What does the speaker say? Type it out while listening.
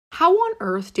How on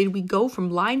earth did we go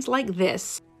from lines like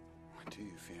this? What do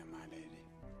you fear, my lady?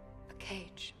 A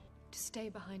cage, to stay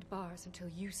behind bars until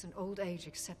use and old age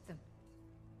accept them.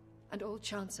 And all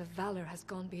chance of valor has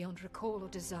gone beyond recall or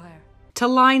desire. To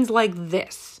lines like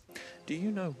this. Do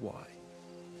you know why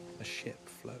a ship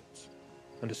floats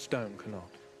and a stone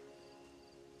cannot?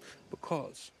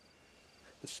 Because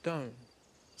the stone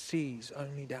sees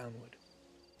only downward.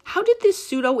 How did this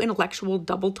pseudo-intellectual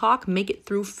double talk make it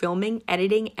through filming,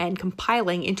 editing, and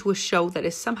compiling into a show that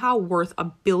is somehow worth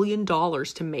 $1 billion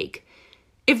to make?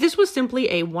 If this was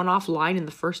simply a one-off line in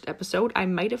the first episode, I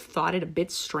might have thought it a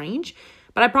bit strange,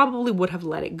 but I probably would have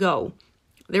let it go.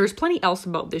 There is plenty else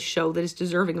about this show that is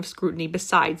deserving of scrutiny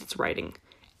besides its writing.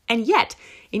 And yet,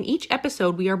 in each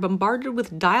episode, we are bombarded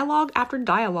with dialogue after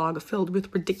dialogue filled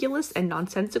with ridiculous and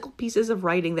nonsensical pieces of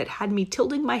writing that had me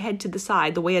tilting my head to the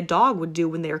side the way a dog would do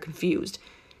when they are confused.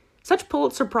 Such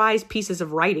Pulitzer Prize pieces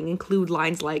of writing include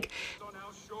lines like, "On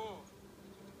our shore,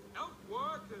 out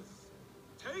workers,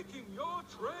 taking your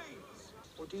trades."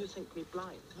 Or do you think me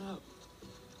blind? No.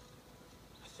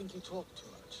 I think you talk too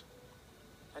much.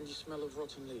 And you smell of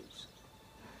rotten leaves.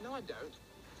 No, I don't.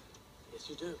 Yes,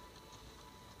 you do.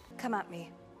 Come at me.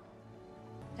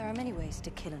 There are many ways to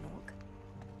kill an orc.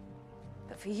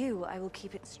 But for you, I will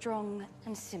keep it strong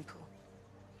and simple.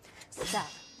 Stab,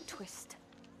 twist,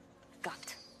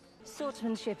 gut.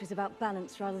 Swordsmanship is about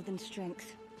balance rather than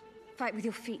strength. Fight with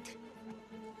your feet,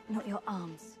 not your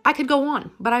arms. I could go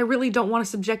on, but I really don't want to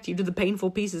subject you to the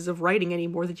painful pieces of writing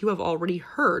anymore that you have already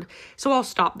heard, so I'll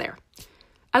stop there.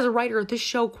 As a writer, this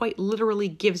show quite literally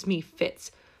gives me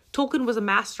fits. Tolkien was a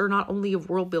master not only of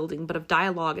world building, but of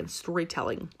dialogue and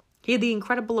storytelling. He had the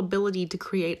incredible ability to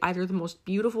create either the most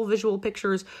beautiful visual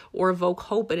pictures or evoke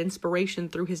hope and inspiration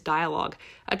through his dialogue,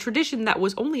 a tradition that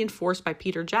was only enforced by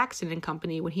Peter Jackson and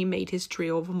company when he made his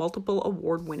trio of multiple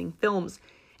award-winning films.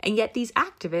 And yet these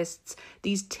activists,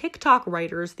 these TikTok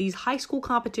writers, these high school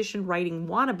competition writing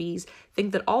wannabes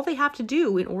think that all they have to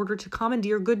do in order to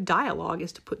commandeer good dialogue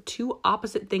is to put two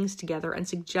opposite things together and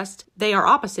suggest they are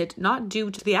opposite, not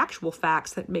due to the actual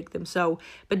facts that make them so,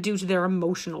 but due to their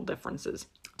emotional differences.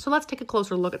 So let's take a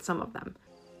closer look at some of them.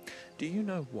 Do you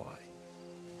know why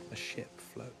a ship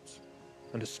floats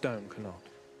and a stone cannot?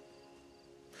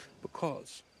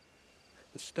 Because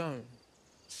the stone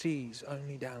sees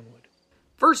only downward.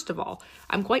 First of all,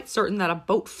 I'm quite certain that a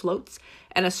boat floats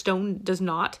and a stone does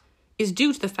not is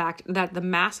due to the fact that the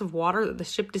mass of water that the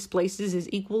ship displaces is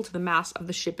equal to the mass of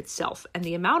the ship itself, and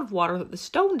the amount of water that the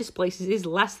stone displaces is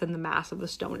less than the mass of the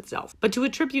stone itself. But to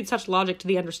attribute such logic to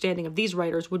the understanding of these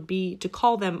writers would be to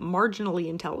call them marginally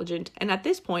intelligent, and at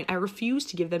this point I refuse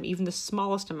to give them even the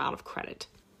smallest amount of credit.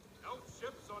 Out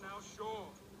ships on our shore,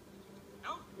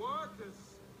 out workers,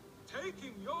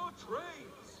 taking your trades.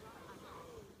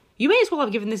 You may as well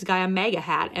have given this guy a MAGA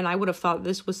hat, and I would have thought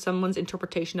this was someone's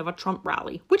interpretation of a Trump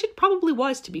rally, which it probably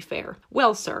was, to be fair.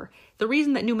 Well, sir, the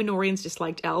reason that Númenóreans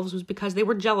disliked elves was because they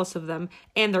were jealous of them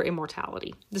and their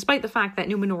immortality. Despite the fact that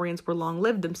Númenóreans were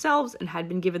long-lived themselves and had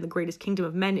been given the greatest kingdom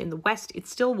of men in the West, it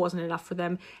still wasn't enough for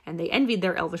them, and they envied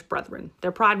their elvish brethren.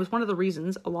 Their pride was one of the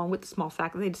reasons, along with the small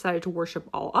fact that they decided to worship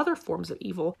all other forms of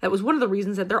evil, that was one of the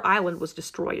reasons that their island was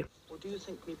destroyed. Or do you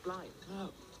think me blind?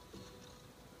 No.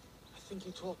 I think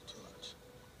you talk too much.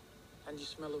 And you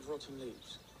smell of rotten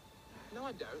leaves. No,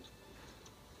 I don't.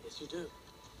 Yes, you do.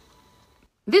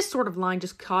 This sort of line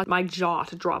just caused my jaw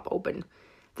to drop open.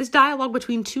 This dialogue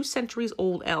between 2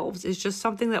 centuries-old elves is just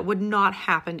something that would not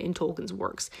happen in Tolkien's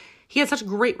works. He had such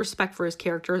great respect for his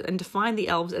characters and defined the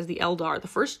elves as the Eldar, the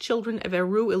first children of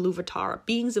Eru Ilúvatar,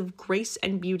 beings of grace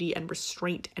and beauty and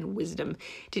restraint and wisdom.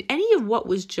 Did any of what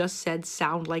was just said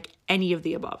sound like any of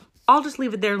the above? I'll just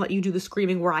leave it there and let you do the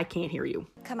screaming where I can't hear you.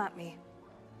 Come at me.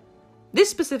 This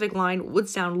specific line would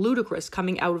sound ludicrous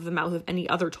coming out of the mouth of any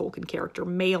other Tolkien character,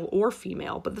 male or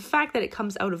female, but the fact that it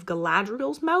comes out of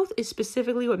Galadriel's mouth is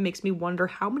specifically what makes me wonder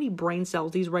how many brain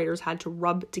cells these writers had to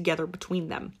rub together between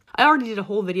them. I already did a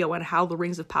whole video on how the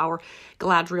Rings of Power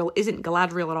Galadriel isn't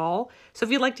Galadriel at all, so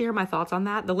if you'd like to hear my thoughts on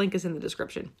that, the link is in the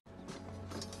description.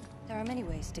 There are many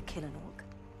ways to kill an orc.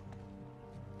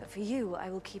 But for you, I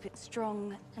will keep it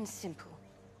strong and simple.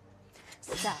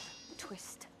 Stab,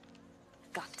 twist,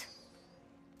 gut.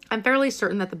 I'm fairly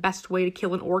certain that the best way to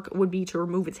kill an orc would be to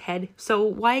remove its head, so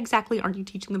why exactly aren't you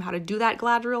teaching them how to do that,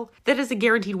 Galadriel? That is a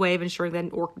guaranteed way of ensuring that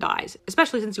an orc dies,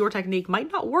 especially since your technique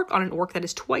might not work on an orc that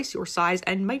is twice your size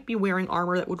and might be wearing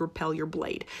armor that would repel your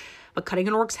blade. But cutting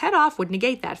an orc's head off would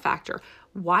negate that factor.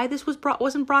 Why this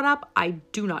wasn't brought up, I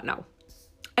do not know.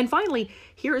 And finally,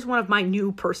 here is one of my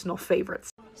new personal favorites.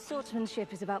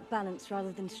 Swordsmanship is about balance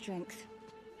rather than strength.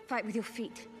 Fight with your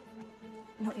feet,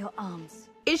 not your arms.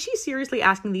 Is she seriously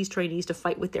asking these trainees to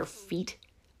fight with their feet?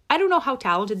 I don't know how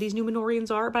talented these Númenóreans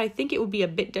are, but I think it would be a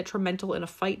bit detrimental in a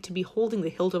fight to be holding the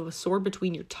hilt of a sword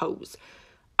between your toes.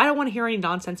 I don't want to hear any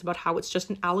nonsense about how it's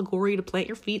just an allegory to plant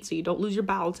your feet so you don't lose your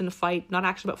balance in a fight, not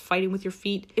actually about fighting with your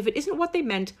feet. If it isn't what they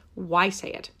meant, why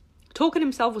say it? Tolkien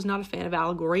himself was not a fan of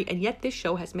allegory, and yet this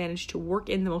show has managed to work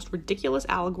in the most ridiculous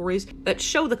allegories that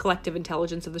show the collective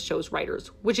intelligence of the show's writers,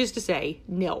 which is to say,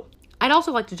 nil. I'd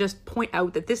also like to just point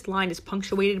out that this line is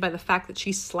punctuated by the fact that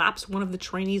she slaps one of the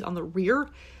trainees on the rear.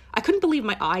 I couldn't believe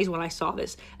my eyes when I saw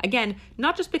this. Again,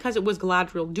 not just because it was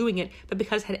Galadriel doing it, but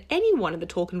because had anyone in the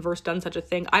Tolkienverse done such a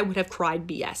thing, I would have cried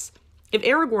BS. If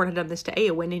Aragorn had done this to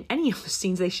Éowyn in any of the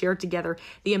scenes they shared together,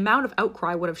 the amount of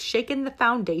outcry would have shaken the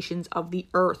foundations of the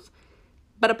earth.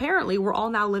 But apparently, we're all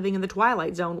now living in the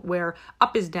Twilight Zone, where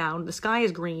up is down, the sky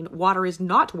is green, water is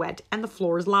not wet, and the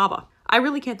floor is lava. I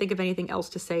really can't think of anything else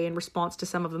to say in response to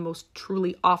some of the most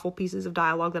truly awful pieces of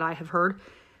dialogue that I have heard.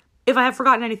 If I have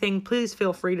forgotten anything, please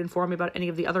feel free to inform me about any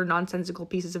of the other nonsensical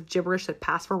pieces of gibberish that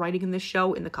pass for writing in this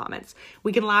show in the comments.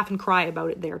 We can laugh and cry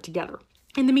about it there together.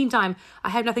 In the meantime, I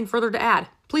have nothing further to add.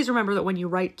 Please remember that when you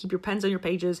write, keep your pens on your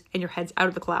pages and your heads out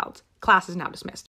of the clouds. Class is now dismissed.